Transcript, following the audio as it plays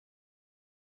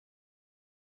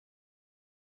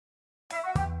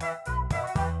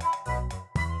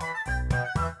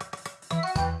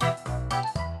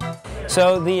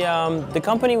So the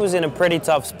company was in a pretty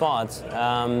tough spot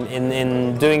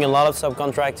in doing a lot of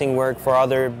subcontracting work for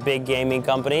other big gaming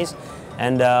companies,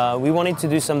 and we wanted to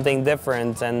do something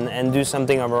different and do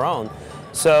something of our own.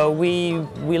 So we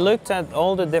looked at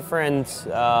all the different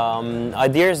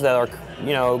ideas that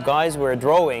our guys were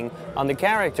drawing on the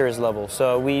characters level.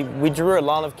 So we drew a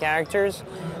lot of characters,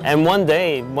 and one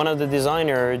day one of the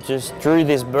designers just drew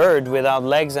this bird without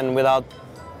legs and without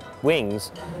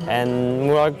wings, and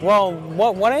we're like, well,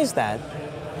 what is that?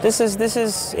 This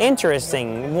is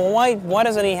interesting. Why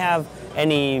doesn't he have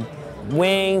any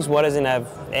wings? Why doesn't he have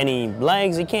any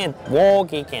legs? He can't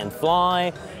walk, he can't fly.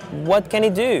 What can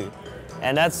he do?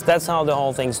 And that's how the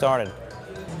whole thing started.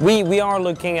 We are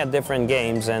looking at different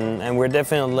games, and we're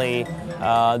definitely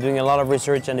doing a lot of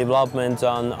research and development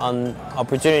on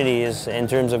opportunities in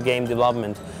terms of game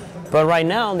development. But right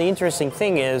now, the interesting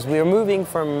thing is we're moving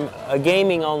from a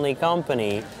gaming-only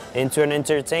company into an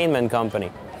entertainment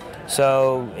company.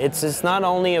 So it's not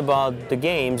only about the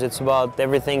games, it's about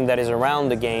everything that is around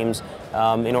the games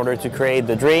in order to create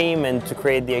the dream and to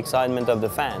create the excitement of the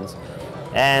fans.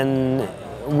 And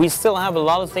we still have a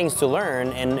lot of things to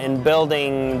learn in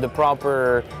building the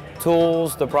proper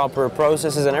tools, the proper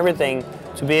processes and everything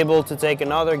to be able to take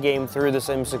another game through the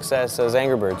same success as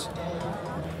Angry Birds.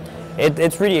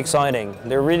 It's really exciting.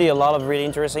 There are really a lot of really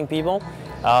interesting people,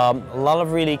 a lot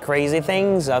of really crazy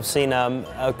things. I've seen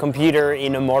a computer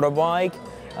in a motorbike.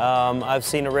 I've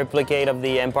seen a replicate of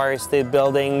the Empire State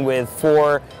Building with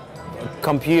 4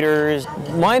 computers.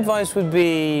 My advice would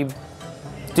be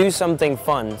do something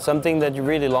fun, something that you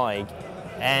really like,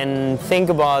 and think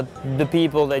about the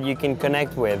people that you can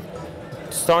connect with.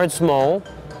 Start small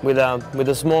with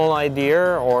a small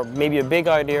idea, or maybe a big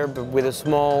idea, but with a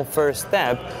small first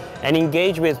step, and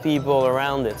engage with people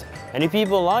around it. And if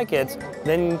people like it,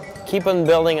 then keep on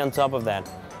building on top of that.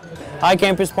 Hi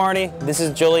Campus Party, this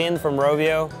is Julien from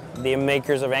Rovio, the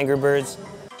makers of Angry Birds.